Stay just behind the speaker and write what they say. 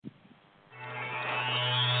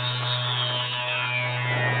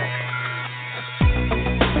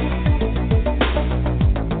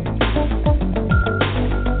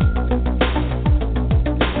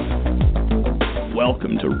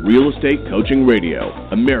Real Estate Coaching Radio,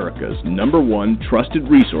 America's #1 trusted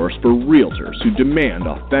resource for realtors who demand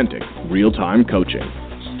authentic, real-time coaching.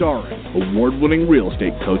 Starring award-winning real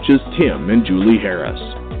estate coaches Tim and Julie Harris.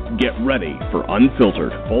 Get ready for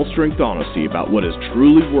unfiltered, full-strength honesty about what is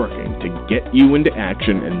truly working to get you into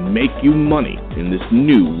action and make you money in this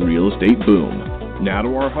new real estate boom. Now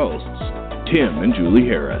to our hosts, Tim and Julie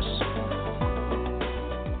Harris.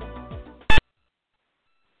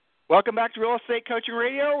 Welcome back to Real Estate Coaching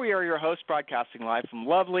Radio. We are your hosts, broadcasting live from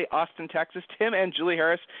lovely Austin, Texas. Tim and Julie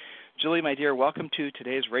Harris. Julie, my dear, welcome to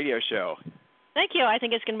today's radio show. Thank you. I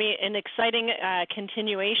think it's going to be an exciting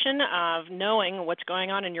continuation of knowing what's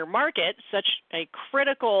going on in your market. Such a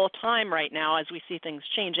critical time right now as we see things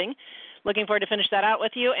changing. Looking forward to finish that out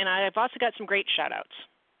with you, and I've also got some great shout-outs.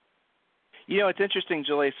 You know, it's interesting,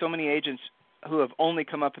 Julie, so many agents who have only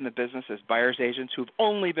come up in the business as buyer's agents, who've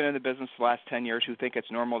only been in the business the last 10 years, who think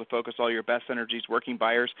it's normal to focus all your best energies working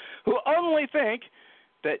buyers, who only think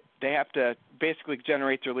that they have to basically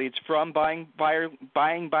generate their leads from buying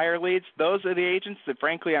buyer leads. Those are the agents that,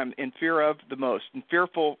 frankly, I'm in fear of the most and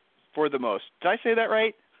fearful for the most. Did I say that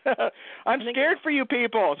right? I'm scared for you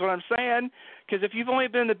people is what I'm saying, because if you've only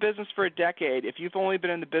been in the business for a decade, if you've only been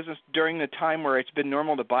in the business during the time where it's been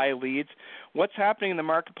normal to buy leads, what's happening in the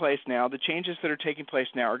marketplace now, the changes that are taking place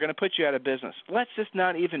now are going to put you out of business. Let's just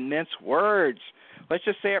not even mince words. Let's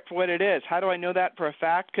just say it for what it is. How do I know that for a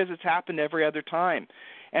fact? Because it's happened every other time.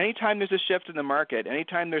 Anytime there's a shift in the market,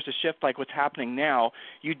 anytime there's a shift like what's happening now,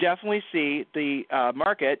 you definitely see the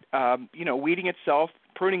market, weeding itself,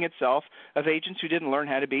 pruning itself of agents who didn't learn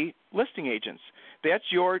how to be listing agents. That's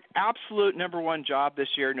your absolute #1 job this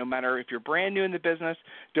year, no matter if you're brand new in the business.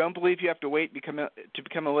 Don't believe you have to wait to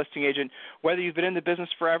become a listing agent. Whether you've been in the business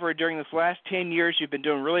forever or during this last 10 years, you've been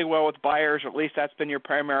doing really well with buyers, or at least that's been your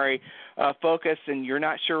primary focus, and you're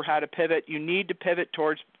not sure how to pivot. You need to pivot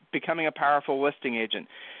towards becoming a powerful listing agent.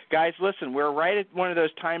 Guys, listen, we're right at one of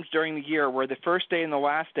those times during the year where the first day and the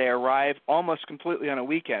last day arrive almost completely on a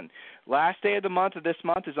weekend. Last day of the month of this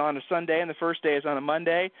month is on a Sunday, and the first day is on a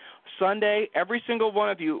Monday. Sunday, every single one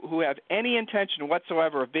of you who have any intention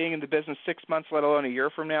whatsoever of being in the business 6 months, let alone a year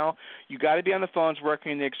from now, you got to be on the phones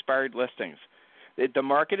working the expired listings. The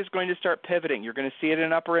market is going to start pivoting. You're going to see it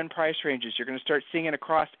in upper end price ranges. You're going to start seeing it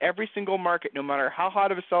across every single market, no matter how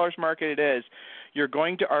hot of a seller's market it is. You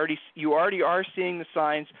already are seeing the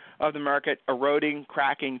signs of the market eroding,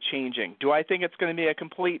 cracking, changing. Do I think it's going to be a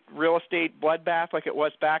complete real estate bloodbath like it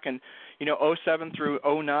was back in 07 through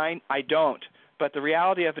 09? I don't. But the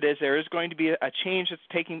reality of it is there is going to be a change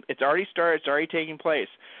it's already started, it's already taking place.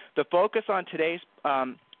 The focus on today's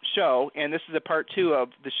show, and this is a part 2 of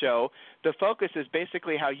the show, the focus is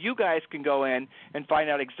basically how you guys can go in and find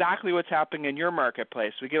out exactly what's happening in your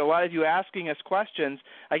marketplace. We get a lot of you asking us questions.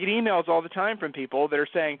 I get emails all the time from people that are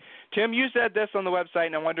saying, Tim, you said this on the website,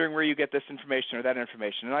 and I'm wondering where you get this information or that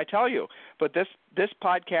information. And I tell you, but this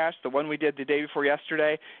podcast, the one we did the day before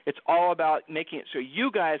yesterday, it's all about making it so you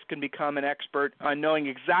guys can become an expert on knowing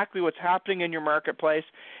exactly what's happening in your marketplace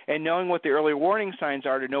and knowing what the early warning signs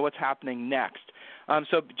are to know what's happening next.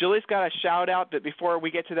 So Julie's got a shout-out, but before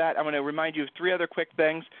we get to that, I'm going to remind you of 3 other quick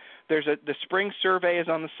things. The spring survey is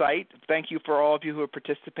on the site. Thank you for all of you who have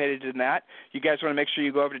participated in that. You guys want to make sure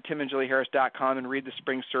you go over to timandjulieharris.com and read the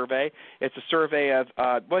spring survey. It's a survey of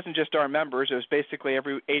it wasn't just our members. It was basically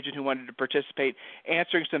every agent who wanted to participate,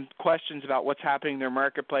 answering some questions about what's happening in their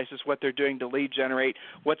marketplaces, what they're doing to lead generate,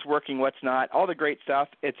 what's working, what's not, all the great stuff.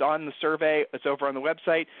 It's on the survey. It's over on the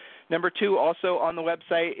website. Number 2, also on the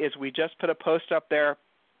website, is we just put a post up there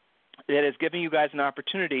that is giving you guys an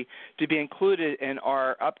opportunity to be included in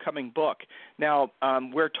our upcoming book. Now,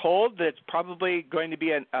 we're told that it's probably going to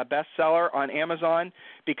be a bestseller on Amazon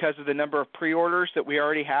because of the number of pre-orders that we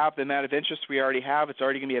already have, the amount of interest we already have. It's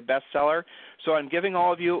already going to be a bestseller. So I'm giving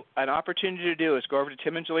all of you an opportunity to do is go over to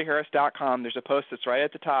timandjulieharris.com. There's a post that's right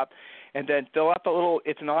at the top, and then fill up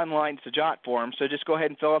it's an online, it's a jot form, so just go ahead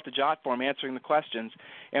and fill out the jot form answering the questions,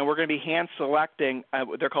 and we're going to be hand-selecting,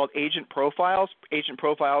 they're called agent profile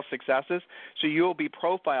successes, so you will be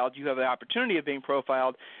profiled, you have the opportunity of being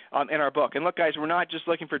profiled in our book. And look, guys, we're not just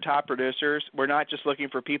looking for top producers, we're not just looking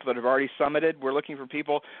for people that have already summited, we're looking for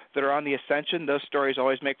people that are on the ascension. Those stories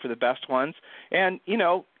always make for the best ones, and,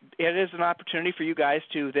 it is an opportunity for you guys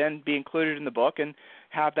to then be included in the book and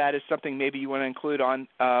have that as something maybe you want to include on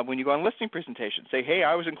when you go on listing presentations. Say, hey,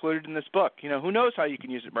 I was included in this book. Who knows how you can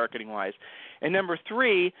use it marketing-wise. And number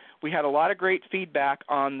 3, we had a lot of great feedback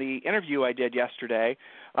on the interview I did yesterday.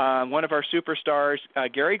 One of our superstars,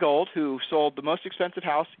 Gary Gold, who sold the most expensive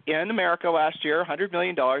house in America last year, $100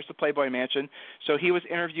 million, the Playboy Mansion. So he was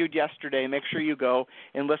interviewed yesterday. Make sure you go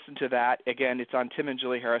and listen to that. Again, it's on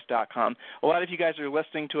timandjulieharris.com. A lot of you guys are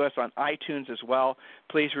listening to us on iTunes as well.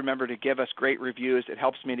 Please remember to give us great reviews. It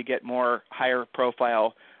helps me to get more higher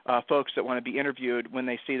profile folks that want to be interviewed when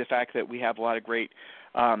they see the fact that we have a lot of great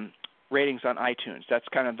ratings on iTunes. That's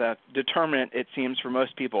kind of the determinant, it seems, for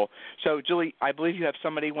most people. So, Julie, I believe you have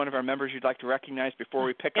somebody, one of our members, you'd like to recognize before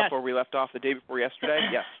we pick up where we left off the day before yesterday?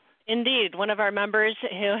 Yes. Indeed, one of our members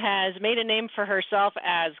who has made a name for herself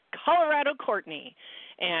as Colorado Courtney.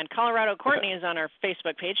 And Colorado Courtney is on our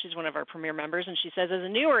Facebook page. She's one of our premier members, and she says, as a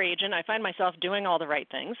newer agent, I find myself doing all the right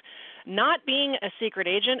things, not being a secret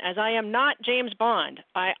agent, as I am not James Bond.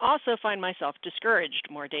 I also find myself discouraged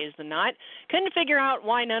more days than not. Couldn't figure out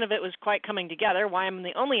why none of it was quite coming together, why I'm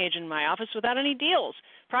the only agent in my office without any deals,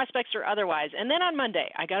 prospects or otherwise. And then on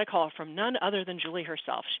Monday, I got a call from none other than Julie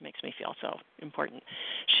herself. She makes me feel so important.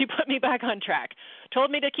 She put me back on track,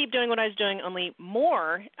 told me to keep doing what I was doing, only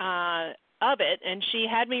more of it, and she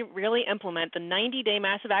had me really implement the 90-day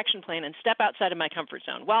massive action plan and step outside of my comfort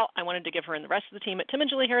zone. Well, I wanted to give her and the rest of the team at Tim and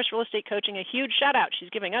Julie Harris Real Estate Coaching a huge shout-out. She's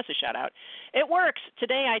giving us a shout-out. It works.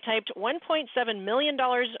 Today I typed $1.7 million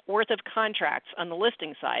worth of contracts on the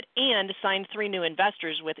listing side and signed 3 new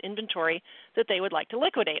investors with inventory that they would like to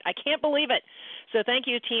liquidate. I can't believe it. So thank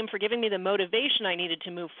you, team, for giving me the motivation I needed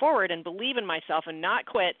to move forward and believe in myself and not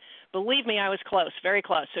quit. Believe me, I was close, very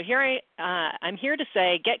close. So here I'm here to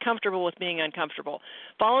say, get comfortable with being uncomfortable.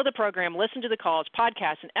 Follow the program, listen to the calls,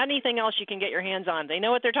 podcasts, and anything else you can get your hands on. They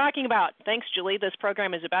know what they're talking about. Thanks, Julie. This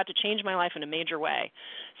program is about to change my life in a major way.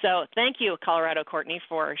 So thank you, Colorado Courtney,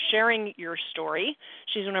 for sharing your story.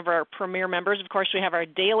 She's one of our premier members. Of course, we have our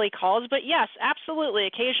daily calls, but yes, absolutely.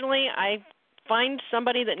 Occasionally, I find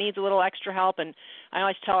somebody that needs a little extra help, and I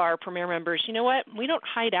always tell our premier members, you know what, we don't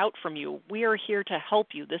hide out from you. We are here to help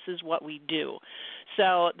you. This is what we do.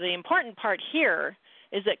 So the important part here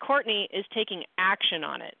is that Courtney is taking action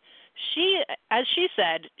on it. She, as she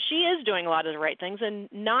said, she is doing a lot of the right things and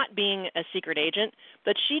not being a secret agent,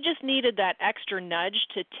 but she just needed that extra nudge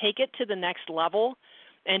to take it to the next level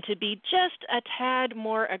and to be just a tad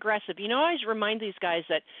more aggressive. You know, I always remind these guys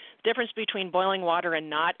that the difference between boiling water and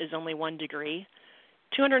not is only 1 degree.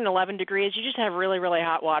 211 degrees, you just have really, really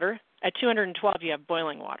hot water. At 212, you have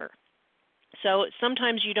boiling water. So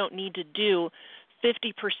sometimes you don't need to do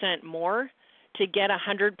 50% more to get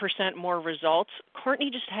 100% more results. Courtney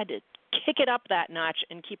just had to kick it up that notch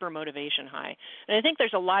and keep her motivation high. And I think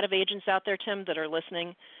there's a lot of agents out there, Tim, that are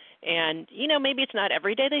listening. And, you know, maybe it's not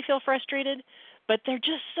every day they feel frustrated, but they're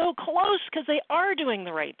just so close because they are doing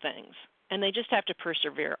the right things, and they just have to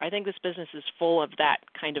persevere. I think this business is full of that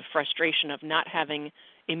kind of frustration of not having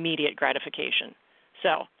immediate gratification.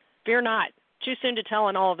 So fear not. Too soon to tell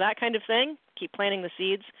and all of that kind of thing. Keep planting the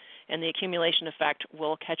seeds, and the accumulation effect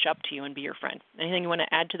will catch up to you and be your friend. Anything you want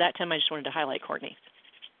to add to that, Tim? I just wanted to highlight Courtney.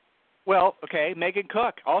 Well, okay, Megan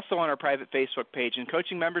Cook, also on our private Facebook page. And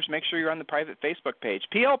coaching members, make sure you're on the private Facebook page.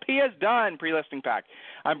 PLP is done, pre-listing pack.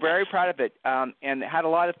 I'm very proud of it and had a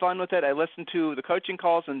lot of fun with it. I listened to the coaching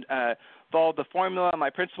calls and followed the formula. My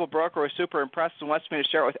principal broker was super impressed and wants me to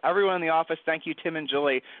share it with everyone in the office. Thank you, Tim and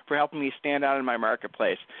Julie, for helping me stand out in my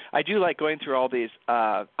marketplace. I do like going through all these.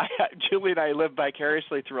 Julie and I live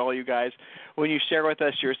vicariously through all you guys. When you share with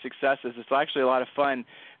us your successes, it's actually a lot of fun.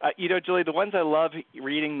 You know, Julie, the ones I love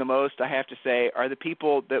reading the most, I have to say, are the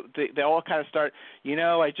people that they all kind of start, you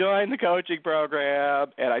know, I joined the coaching program,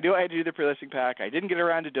 and I knew I had to do the pre-listing pack. I didn't get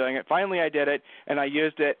around to doing it. Finally, I did it, and I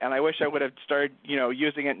used it, and I wish I would have started, you know,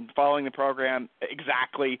 using it and following the program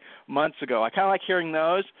exactly months ago. I kind of like hearing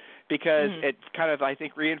those because it kind of, I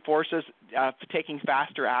think, reinforces taking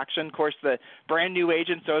faster action. Of course, the brand new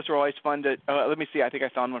agents, those are always fun to let me see. I think I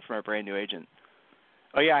found one from a brand new agent.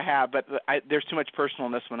 Oh, yeah, I have, but there's too much personal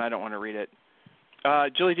in this one. I don't want to read it.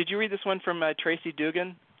 Julie, did you read this one from Tracy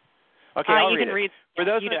Dugan? Okay, I'll read it. For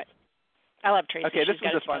those you do it. I love Tracy. Okay, this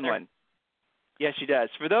was a fun one. Yes, she does.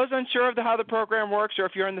 For those unsure of how the program works or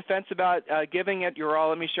if you're on the fence about giving it your all,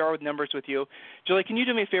 let me share with numbers with you. Julie, can you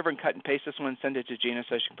do me a favor and cut and paste this one and send it to Gina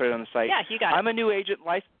so she can put it on the site? Yeah, you got it. I'm a new agent,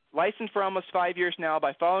 licensed for almost 5 years now.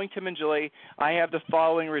 By following Tim and Julie, I have the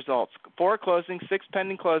following results: 4 closings, 6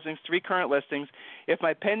 pending closings, 3 current listings. If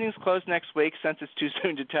my pendings close next week, since it's too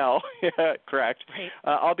soon to tell, correct, right.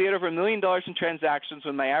 I'll be at over $1 million in transactions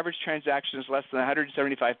when my average transaction is less than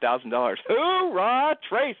 $175,000. Hoorah,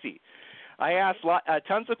 Tracy! I ask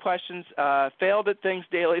tons of questions, failed at things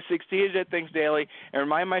daily, succeeded at things daily, and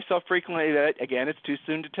remind myself frequently that, again, it's too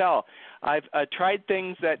soon to tell. I've tried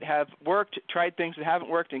things that have worked, tried things that haven't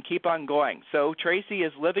worked, and keep on going. So Tracy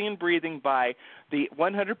is living and breathing by the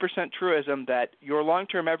 100% truism that your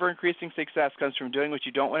long-term, ever-increasing success comes from doing what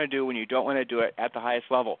you don't want to do when you don't want to do it at the highest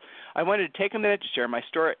level. I wanted to take a minute to share my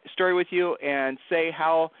story with you and say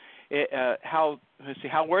how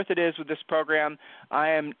worth it is with this program. I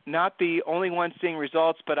am not the only one seeing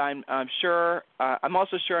results, but I'm also sure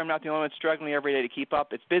I'm not the only one struggling every day to keep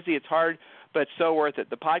up. It's busy, it's hard, but it's so worth it.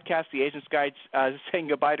 The podcast, The Agent's Guide, saying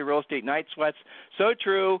goodbye to real estate night sweats. So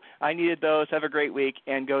true. I needed those. Have a great week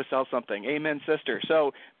and go sell something. Amen, sister.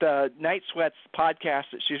 So the Night Sweats podcast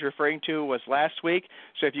that she's referring to was last week.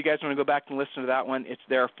 So if you guys want to go back and listen to that one, it's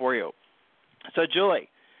there for you. So Julie,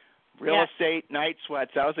 real estate night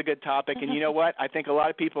sweats. That was a good topic. And you know what? I think a lot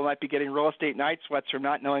of people might be getting real estate night sweats from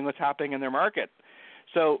not knowing what's happening in their market.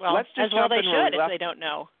 So let's just jump in. If they don't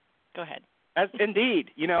know. Go ahead.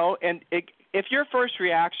 Indeed. And if your first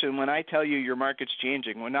reaction when I tell you your market's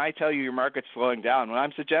changing, when I tell you your market's slowing down, when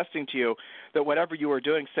I'm suggesting to you that whatever you were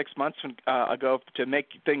doing 6 months ago to make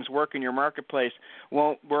things work in your marketplace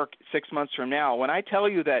won't work 6 months from now, when I tell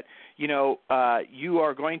you that, you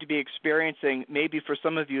are going to be experiencing, maybe for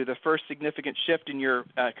some of you, the first significant shift in your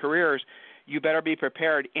careers, you better be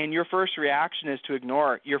prepared. And your first reaction is to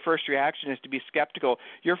ignore. Your first reaction is to be skeptical.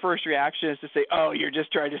 Your first reaction is to say, oh, you're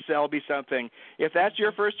just trying to sell me something. If that's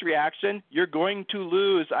your first reaction, you're going to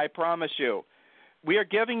lose, I promise you. We are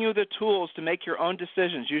giving you the tools to make your own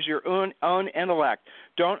decisions. Use your own intellect.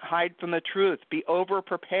 Don't hide from the truth. Be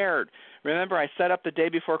over-prepared. Remember, I set up the day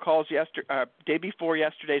before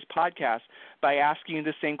yesterday's podcast by asking you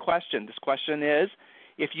the same question. This question is,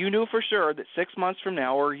 if you knew for sure that 6 months from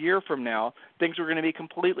now or a year from now, things were going to be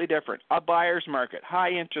completely different, a buyer's market,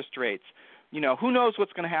 high interest rates, who knows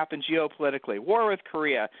what's going to happen geopolitically, war with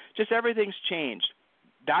Korea, just everything's changed.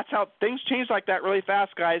 That's how things change like that really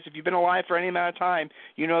fast, guys. If you've been alive for any amount of time,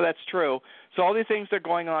 you know that's true. So all these things that are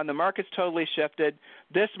going on, the market's totally shifted.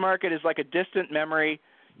 This market is like a distant memory.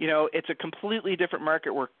 It's a completely different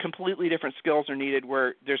market where completely different skills are needed,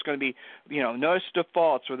 where there's going to be, notice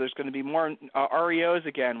defaults, where there's going to be more REOs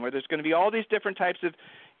again, where there's going to be all these different types of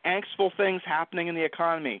angstful things happening in the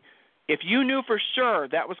economy. If you knew for sure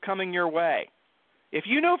that was coming your way, if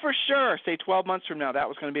you knew for sure, say 12 months from now, that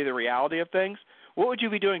was going to be the reality of things, what would you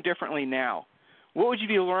be doing differently now? What would you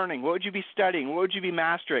be learning? What would you be studying? What would you be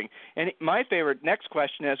mastering? And my favorite next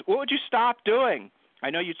question is, what would you stop doing? I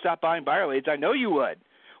know you'd stop buying buyer leads. I know you would.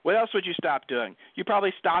 What else would you stop doing? You'd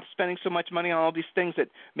probably stop spending so much money on all these things that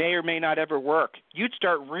may or may not ever work. You'd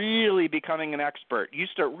start really becoming an expert. You'd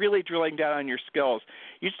start really drilling down on your skills.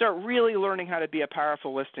 You'd start really learning how to be a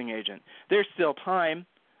powerful listing agent. There's still time.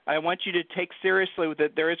 I want you to take seriously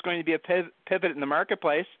that there is going to be a pivot in the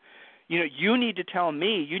marketplace. You need to tell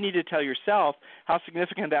me, you need to tell yourself how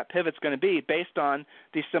significant that pivot's going to be based on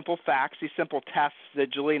these simple facts, these simple tests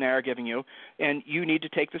that Julie and I are giving you, and you need to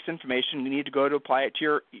take this information, you need to go to apply it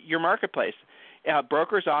to your marketplace.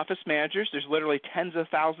 Brokers, office managers, there's literally tens of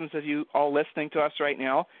thousands of you all listening to us right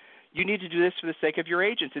now. You need to do this for the sake of your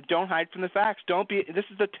agents, and don't hide from the facts. This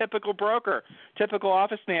is a typical broker, typical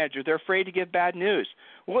office manager. They're afraid to give bad news.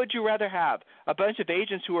 What would you rather have? A bunch of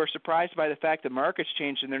agents who are surprised by the fact the market's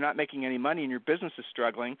changed and they're not making any money and your business is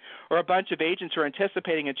struggling, or a bunch of agents who are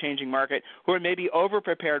anticipating a changing market, who are maybe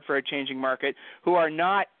over-prepared for a changing market, who are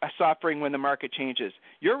not suffering when the market changes?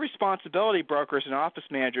 Your responsibility, brokers and office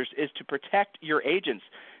managers, is to protect your agents,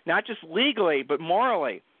 not just legally but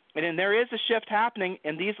morally. And then there is a shift happening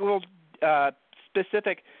in these little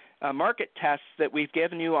specific market tests that we've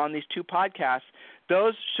given you on these two podcasts.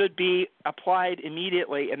 Those should be applied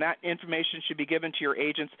immediately, and that information should be given to your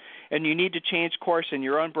agents. And you need to change course in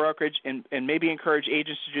your own brokerage and maybe encourage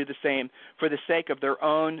agents to do the same for the sake of their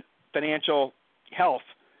own financial health.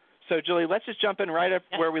 So, Julie, let's just jump in right up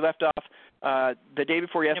where we left off the day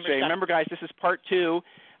before yesterday. Remember, guys, this is part 2.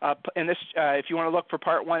 And this, if you want to look for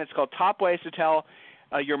part 1, it's called Top Ways to Tell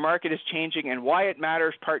Your Market is Changing and Why It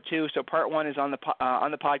Matters, part 2. So part 1 is on the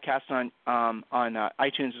podcast on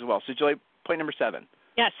iTunes as well. So, Julie, point number 7.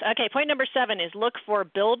 Yes. Okay. Point number 7 is look for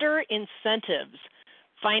builder incentives.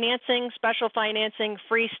 Financing, special financing,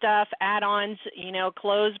 free stuff, add-ons,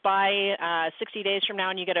 close by 60 days from now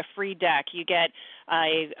and you get a free deck. You get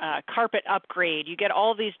a carpet upgrade. You get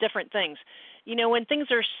all these different things. When things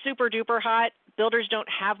are super duper hot, builders don't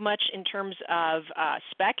have much in terms of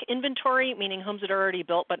spec inventory, meaning homes that are already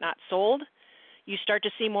built but not sold. You start to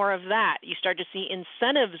see more of that. You start to see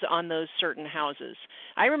incentives on those certain houses.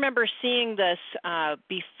 I remember seeing this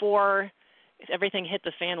before everything hit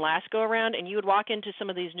the fan last go around, and you would walk into some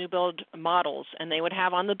of these new build models, and they would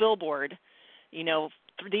have on the billboard,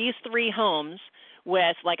 these 3 homes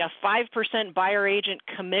with like a 5% buyer agent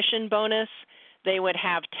commission bonus. They would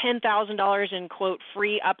have $10,000 in, quote,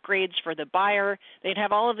 free upgrades for the buyer. They'd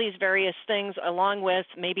have all of these various things along with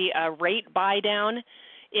maybe a rate buy down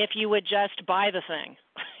if you would just buy the thing.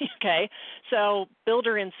 Okay? So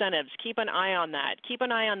builder incentives, keep an eye on that. Keep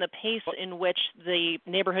an eye on the pace in which the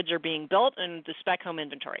neighborhoods are being built and the spec home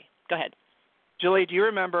inventory. Go ahead. Julie, do you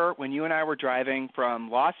remember when you and I were driving from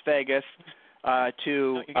Las Vegas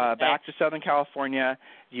to back to Southern California?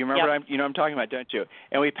 Do you remember what I'm talking about, don't you?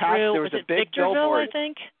 And we passed, there was a big Victorville, billboard. I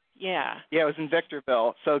think? Yeah. Yeah, it was in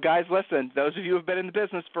Victorville. So, guys, listen, those of you who have been in the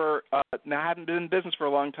business haven't been in business for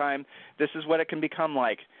a long time, this is what it can become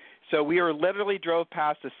like. So we literally drove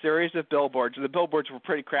past a series of billboards. The billboards were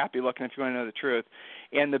pretty crappy looking, if you want to know the truth.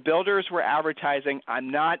 And the builders were advertising, I'm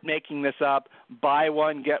not making this up, buy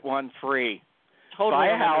one, get one free. Totally buy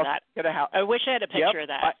a remember house, that. Get a house. I wish I had a picture of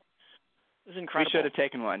that. It was incredible. We should have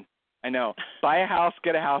taken one. I know. Buy a house,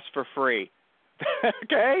 get a house for free.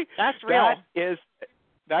 Okay? That's real.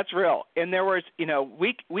 That's real. And there was,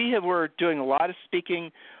 were doing a lot of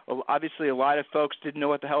speaking. Obviously, a lot of folks didn't know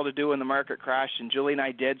what the hell to do when the market crashed, and Julie and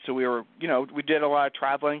I did. So we were, we did a lot of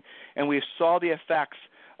traveling, and we saw the effects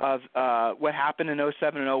of what happened in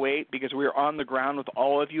 07 and 08 because we were on the ground with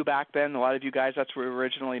all of you back then. A lot of you guys, that's where we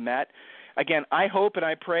originally met. Again, I hope and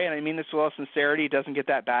I pray, and I mean this with all sincerity, it doesn't get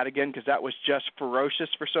that bad again because that was just ferocious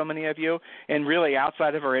for so many of you and really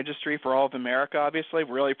outside of our industry for all of America, obviously,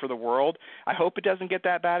 really for the world. I hope it doesn't get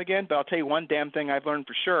that bad again, but I'll tell you one damn thing I've learned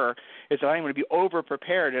for sure is that I'm going to be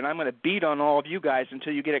over-prepared, and I'm going to beat on all of you guys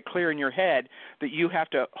until you get it clear in your head that you have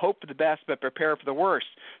to hope for the best but prepare for the worst.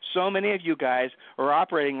 So many of you guys are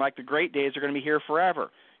operating like the great days are going to be here forever.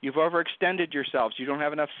 You've overextended yourselves. You don't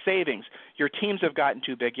have enough savings. Your teams have gotten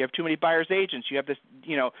too big. You have too many buyer's agents. You have this,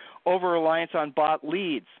 over reliance on bought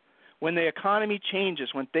leads. When the economy changes,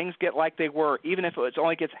 when things get like they were, even if it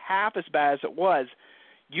only gets half as bad as it was,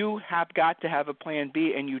 you have got to have a plan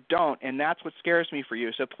B, and you don't, and that's what scares me for you.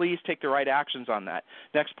 So please take the right actions on that.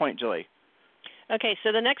 Next point, Julie. Okay,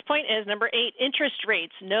 so the next point is number 8, interest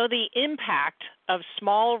rates. Know the impact of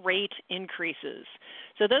small rate increases.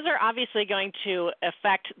 So those are obviously going to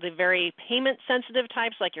affect the very payment-sensitive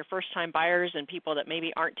types, like your first-time buyers and people that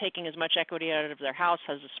maybe aren't taking as much equity out of their house,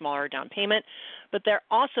 has a smaller down payment. But they're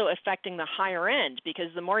also affecting the higher end because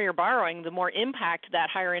the more you're borrowing, the more impact that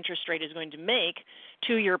higher interest rate is going to make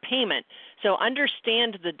to your payment. So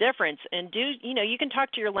understand the difference and you can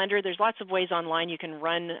talk to your lender. There's lots of ways online you can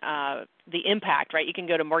run the impact, right? You can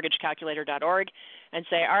go to mortgagecalculator.org and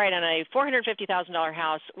say, all right, on a $450,000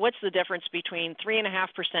 house, what's the difference between 3.5%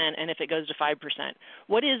 and if it goes to 5%?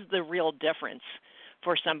 What is the real difference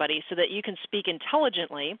for somebody so that you can speak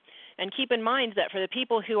intelligently? And keep in mind that for the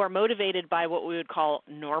people who are motivated by what we would call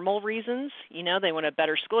normal reasons, they want a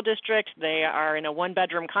better school district, they are in a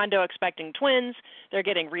one-bedroom condo expecting twins, they're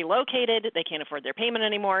getting relocated, they can't afford their payment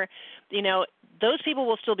anymore, those people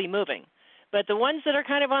will still be moving. But the ones that are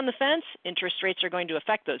kind of on the fence, interest rates are going to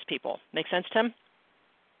affect those people. Make sense, Tim?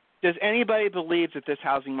 Does anybody believe that this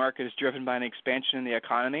housing market is driven by an expansion in the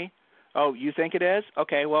economy? Oh, you think it is?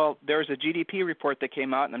 Okay, well, there's a GDP report that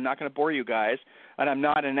came out, and I'm not going to bore you guys, and I'm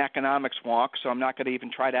not an economics wonk, so I'm not going to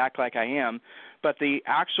even try to act like I am, but the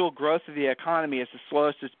actual growth of the economy is the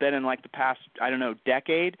slowest it's been in like the past,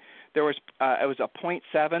 decade. There was it was a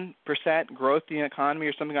 0.7% growth in the economy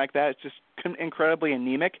or something like that. It's just incredibly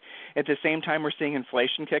anemic. At the same time, we're seeing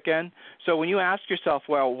inflation kick in. So when you ask yourself,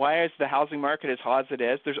 well, why is the housing market as hot as it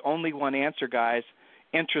is, there's only one answer, guys: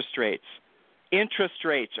 interest rates. Interest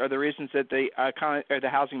rates are the reasons that the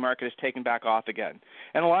housing market is taken back off again.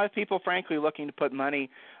 And a lot of people, frankly, looking to put money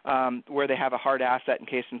where they have a hard asset in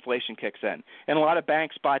case inflation kicks in. And a lot of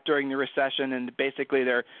banks bought during the recession, and basically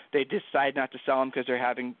they decide not to sell them because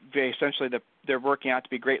they're working out to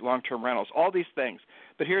be great long-term rentals. All these things.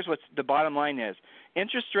 But here's what the bottom line is.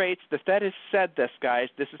 Interest rates, the Fed has said this, guys.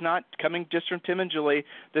 This is not coming just from Tim and Julie.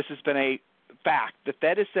 This has been a fact. The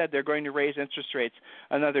Fed has said they're going to raise interest rates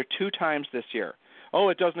another 2 times this year. Oh,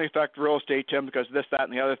 it doesn't affect real estate, Tim, because this, that,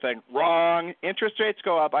 and the other thing. Wrong. Interest rates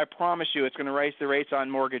go up. I promise you it's going to raise the rates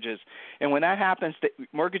on mortgages. And when that happens,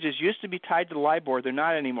 mortgages used to be tied to the LIBOR. They're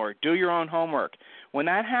not anymore. Do your own homework. When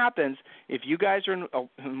that happens, if you guys are,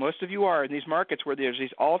 most of you are in these markets where there's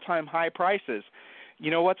these all-time high prices,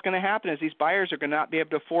 you know what's going to happen is these buyers are going to not be able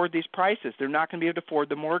to afford these prices. They're not going to be able to afford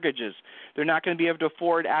the mortgages. They're not going to be able to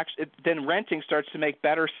afford then renting starts to make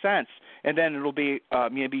better sense, and then it'll be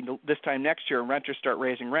maybe this time next year renters start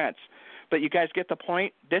raising rents. But you guys get the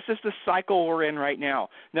point? This is the cycle we're in right now.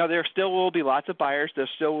 Now, there still will be lots of buyers. There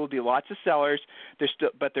still will be lots of sellers.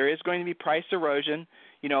 But there is going to be price erosion.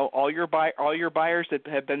 You know, all your buyers that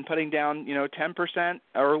have been putting down, 10%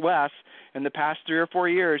 or less in the past 3 or 4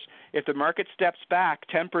 years, if the market steps back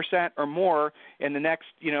 10% or more in the next,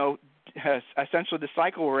 essentially the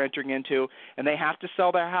cycle we're entering into, and they have to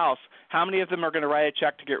sell their house, how many of them are going to write a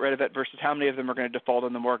check to get rid of it versus how many of them are going to default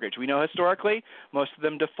on the mortgage? We know historically most of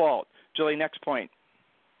them default. Julie, next point.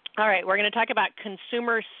 All right, we're going to talk about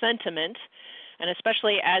consumer sentiment, and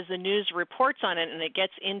especially as the news reports on it and it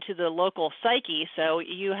gets into the local psyche. So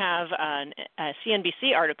you have a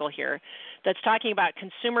CNBC article here that's talking about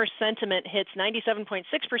consumer sentiment hits 97.6%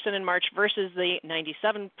 in March versus the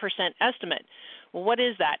 97% estimate. Well, what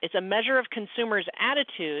is that? It's a measure of consumers'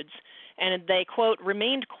 attitudes, and they, quote,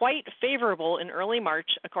 remained quite favorable in early March,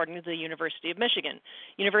 according to the University of Michigan.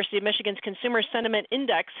 University of Michigan's Consumer Sentiment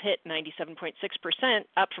Index hit 97.6%,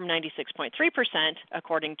 up from 96.3%,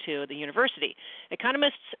 according to the university.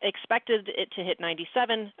 Economists expected it to hit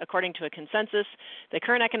 97, according to a consensus. The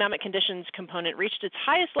current economic conditions component reached its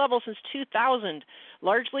highest level since 2000,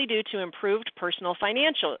 largely due to improved personal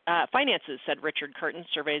finances, said Richard Curtin,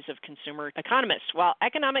 Surveys of Consumer Economists. While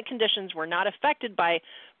economic conditions were not affected by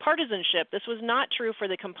partisanship, this was not true for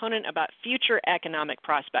the component about future economic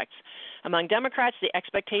prospects. Among Democrats, the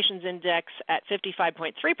expectations index at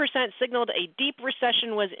 55.3% signaled a deep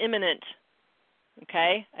recession was imminent.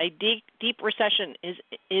 Okay, a deep recession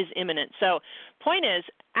is imminent. So, point is,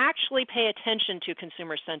 actually pay attention to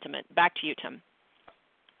consumer sentiment. Back to you, Tim.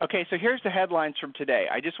 Okay, so here's the headlines from today.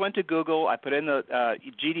 I just went to Google. I put in the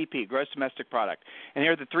GDP, Gross Domestic Product, and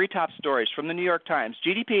here are the 3 top stories from the New York Times.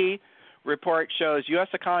 GDP report shows U.S.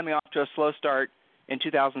 economy off to a slow start in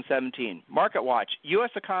 2017. Market Watch,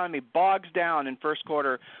 U.S. economy bogs down in first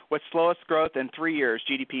quarter with slowest growth in 3 years,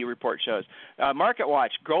 GDP report shows. Market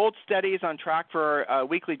Watch, gold steadies on track for a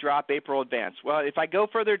weekly drop, April advance. Well, if I go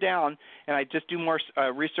further down and I just do more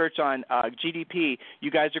research on GDP, you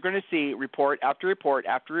guys are going to see report after report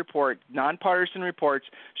after report, nonpartisan reports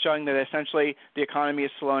showing that essentially the economy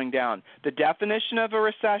is slowing down. The definition of a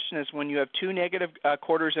recession is when you have 2 negative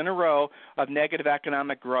quarters in a row of negative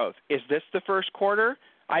economic growth. Is this the first quarter?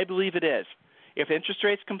 I believe it is. If interest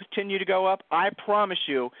rates continue to go up, I promise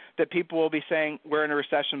you that people will be saying we're in a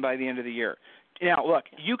recession by the end of the year. Now, look,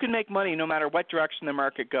 you can make money no matter what direction the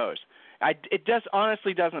market goes. It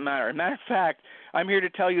honestly doesn't matter. As a matter of fact, I'm here to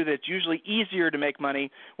tell you that it's usually easier to make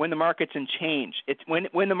money when the market's in change. It's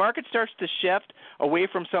when the market starts to shift away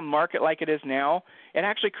from some market like it is now, it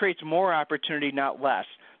actually creates more opportunity, not less.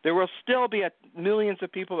 There will still be millions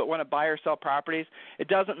of people that want to buy or sell properties. It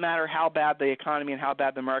doesn't matter how bad the economy and how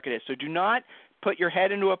bad the market is. So do not put your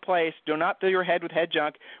head into a place, do not fill your head with head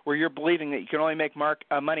junk where you're believing that you can only make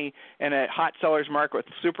money in a hot seller's market with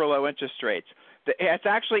super low interest rates. It's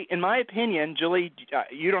actually, in my opinion, Julie,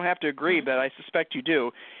 you don't have to agree, but I suspect you do.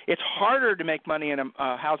 It's harder to make money in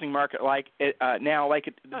a housing market like it, now,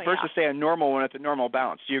 versus, say, a normal one at the normal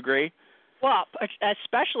balance. Do you agree? Well,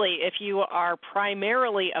 especially if you are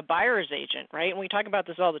primarily a buyer's agent, right? And we talk about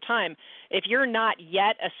this all the time. If you're not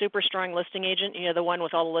yet a super strong listing agent, the one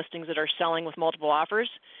with all the listings that are selling with multiple offers,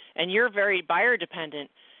 and you're very buyer dependent,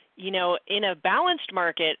 in a balanced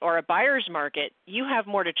market or a buyer's market, you have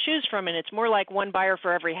more to choose from, and it's more like one buyer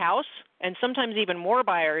for every house, and sometimes even more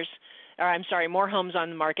homes on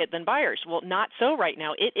the market than buyers. Well, not so right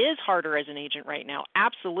now. It is harder as an agent right now,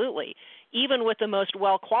 absolutely. Even with the most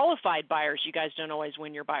well-qualified buyers, you guys don't always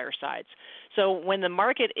win your buyer sides. So when the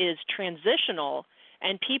market is transitional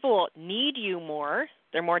and people need you more,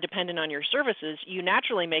 they're more dependent on your services, you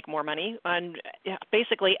naturally make more money on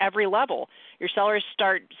basically every level. Your sellers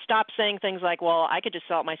stop saying things like, well, I could just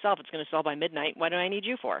sell it myself. It's going to sell by midnight. What do I need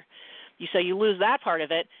you for? So you lose that part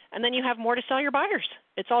of it, and then you have more to sell your buyers.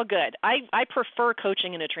 It's all good. I prefer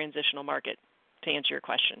coaching in a transitional market, to answer your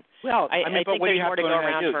question. Well, I think there's more to go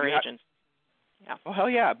around for agents. Yeah. Well, hell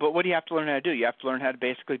yeah. But what do you have to learn how to do? You have to learn how to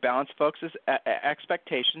basically balance folks'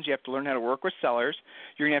 expectations. You have to learn how to work with sellers.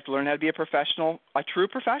 You're going to have to learn how to be a professional, a true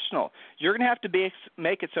professional. You're going to have to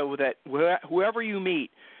make it so that whoever you meet,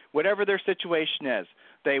 whatever their situation is,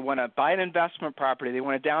 they want to buy an investment property, they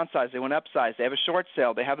want to downsize, they want to upsize, they have a short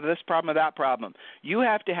sale, they have this problem or that problem. You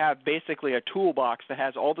have to have basically a toolbox that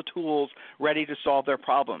has all the tools ready to solve their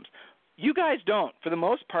problems. You guys don't. For the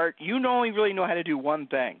most part, you only really know how to do one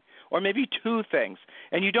thing. or maybe two things,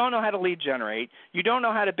 and you don't know how to lead generate, you don't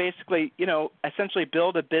know how to basically, essentially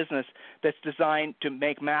build a business that's designed to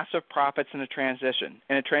make massive profits in a transition,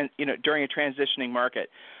 during a transitioning market.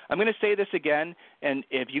 I'm going to say this again, and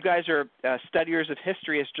if you guys are studiers of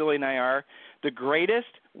history, as Julie and I are, the greatest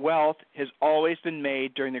wealth has always been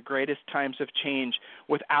made during the greatest times of change,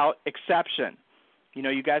 without exception.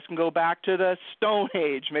 You guys can go back to the Stone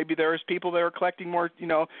Age. Maybe there was people that were collecting more,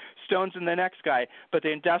 stones than the next guy. But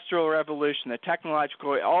the Industrial Revolution, the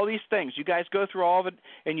technological, all these things, you guys go through all of it,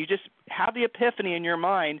 and you just have the epiphany in your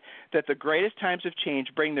mind that the greatest times of change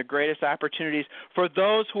bring the greatest opportunities for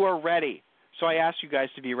those who are ready. So I ask you guys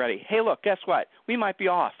to be ready. Hey, look, guess what? We might be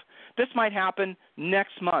off. This might happen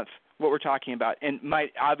next month, what we're talking about, and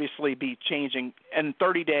might obviously be changing in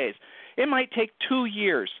 30 days. It might take 2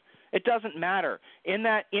 years. It doesn't matter. In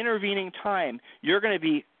that intervening time, you're going to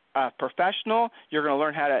be a professional. You're going to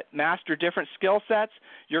learn how to master different skill sets.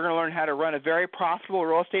 You're going to learn how to run a very profitable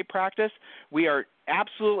real estate practice. We are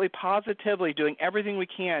absolutely positively doing everything we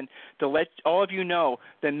can to let all of you know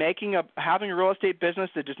that having a real estate business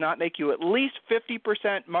that does not make you at least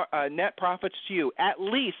 50% net profits to you, at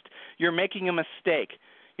least you're making a mistake.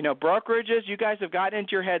 Brokerages, you guys have gotten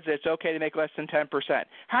into your heads that it's okay to make less than 10%.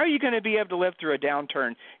 How are you going to be able to live through a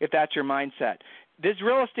downturn if that's your mindset? These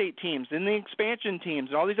real estate teams and the expansion teams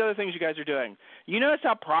and all these other things you guys are doing, you notice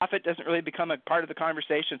how profit doesn't really become a part of the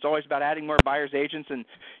conversation. It's always about adding more buyers agents and,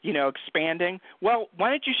 expanding. Well, why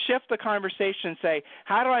don't you shift the conversation and say,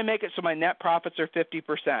 how do I make it so my net profits are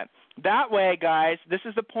 50%? That way, guys, this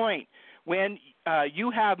is the point. When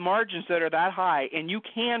you have margins that are that high and you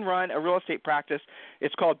can run a real estate practice,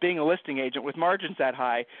 it's called being a listing agent with margins that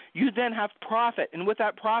high, you then have profit. And with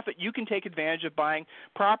that profit, you can take advantage of buying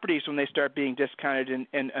properties when they start being discounted in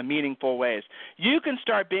meaningful ways. You can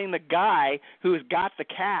start being the guy who's got the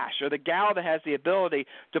cash or the gal that has the ability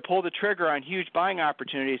to pull the trigger on huge buying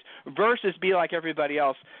opportunities versus be like everybody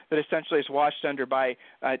else that essentially is washed under by,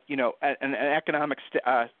 an economic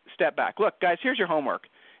step back. Look, guys, here's your homework.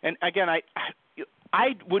 And again, I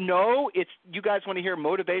would know you guys want to hear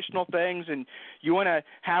motivational things, and you want to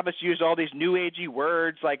have us use all these new agey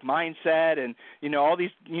words like mindset and all these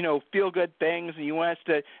feel good things, and you want us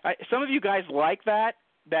to. Some of you guys like that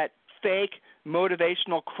fake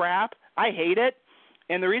motivational crap. I hate it,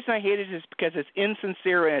 and the reason I hate it is because it's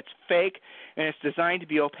insincere and it's fake and it's designed to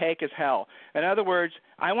be opaque as hell. In other words,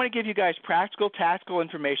 I want to give you guys practical, tactical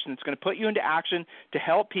information that's going to put you into action to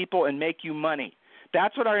help people and make you money.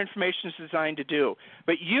 That's what our information is designed to do.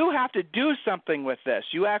 But you have to do something with this.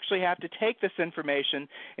 You actually have to take this information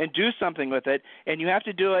and do something with it, and you have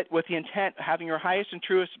to do it with the intent of having your highest and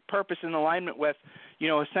truest purpose in alignment with,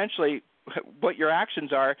 essentially what your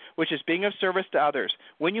actions are, which is being of service to others.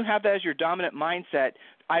 When you have that as your dominant mindset,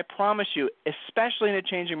 I promise you, especially in a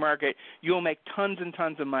changing market, you will make tons and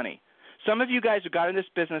tons of money. Some of you guys who got in this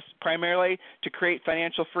business primarily to create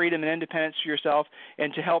financial freedom and independence for yourself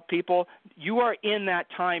and to help people. You are in that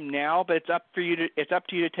time now, but it's up to you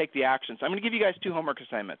to take the actions. I'm going to give you guys 2 homework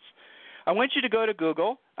assignments. I want you to go to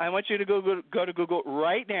Google. I want you to go to Google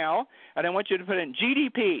right now, and I want you to put in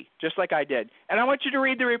GDP, just like I did. And I want you to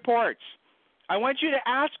read the reports. I want you to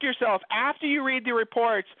ask yourself, after you read the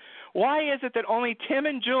reports, why is it that only Tim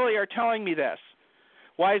and Julie are telling me this?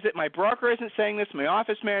 Why is it my broker isn't saying this, my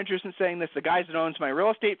office manager isn't saying this, the guys that owns my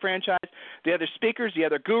real estate franchise, the other speakers, the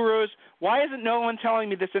other gurus? Why isn't no one telling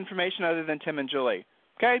me this information other than Tim and Julie?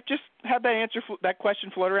 Okay, just have that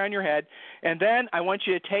question float around your head, and then I want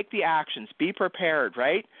you to take the actions. Be prepared,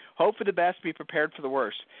 right? Hope for the best, be prepared for the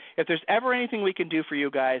worst. If there's ever anything we can do for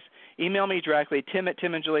you guys, email me directly,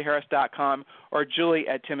 tim@timandjulieharris.com or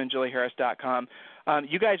julie@timandjulieharris.com.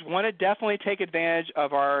 You guys want to definitely take advantage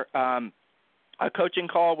of our a coaching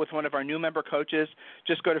call with one of our new member coaches.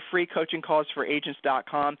 Just go to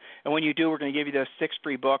freecoachingcallsforagents.com, and when you do, we're going to give you those 6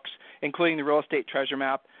 free books, including the Real Estate Treasure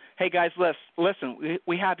Map. Hey guys, listen,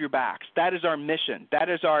 we have your backs. That is our mission. That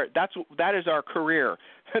is our career.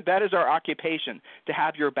 That is our occupation, to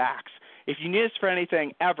have your backs. If you need us for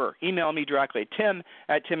anything ever, email me directly,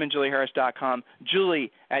 tim@timandjulieharris.com,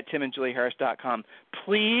 julie@timandjulieharris.com.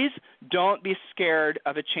 Please don't be scared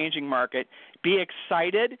of a changing market. Be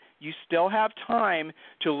excited. You still have time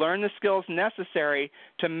to learn the skills necessary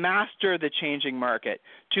to master the changing market,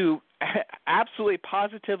 to absolutely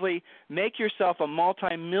positively make yourself a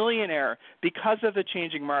multimillionaire because of the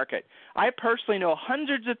changing market. I personally know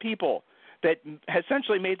hundreds of people that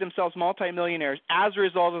essentially made themselves multimillionaires as a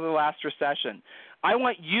result of the last recession. I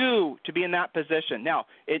want you to be in that position. Now,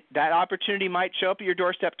 that opportunity might show up at your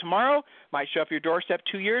doorstep tomorrow, might show up at your doorstep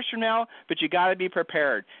 2 years from now, but you got to be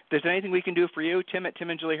prepared. If there's anything we can do for you, Tim at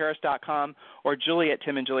timandjulieharris.com or Julie at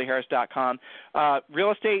timandjulieharris.com.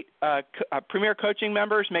 Real estate Premier Coaching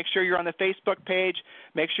members, make sure you're on the Facebook page.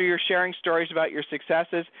 Make sure you're sharing stories about your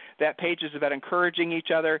successes. That page is about encouraging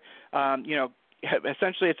each other.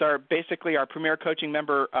 Essentially, it's basically our Premier Coaching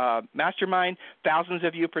member mastermind. Thousands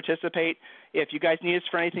of you participate. If you guys need us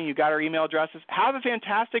for anything, you got our email addresses. Have a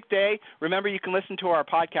fantastic day. Remember, you can listen to our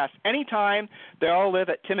podcast anytime. They all live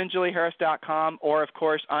at timandjulieharris.com or, of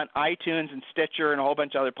course, on iTunes and Stitcher and a whole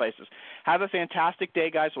bunch of other places. Have a fantastic day,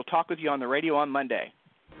 guys. We'll talk with you on the radio on Monday.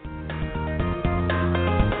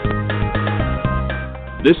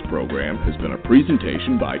 This program has been a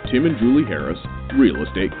presentation by Tim and Julie Harris, Real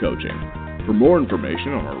Estate Coaching. For more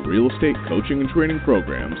information on our real estate coaching and training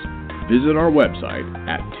programs, visit our website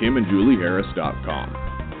at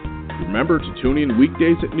timandjulieharris.com. Remember to tune in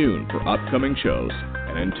weekdays at noon for upcoming shows,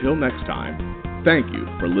 and until next time, thank you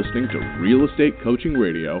for listening to Real Estate Coaching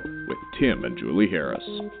Radio with Tim and Julie Harris.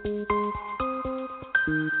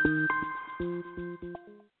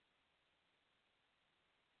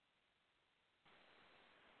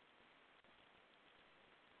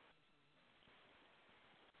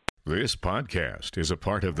 This podcast is a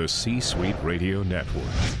part of the C-Suite Radio Network.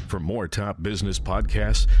 For more top business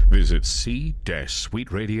podcasts, visit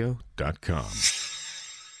c-suiteradio.com.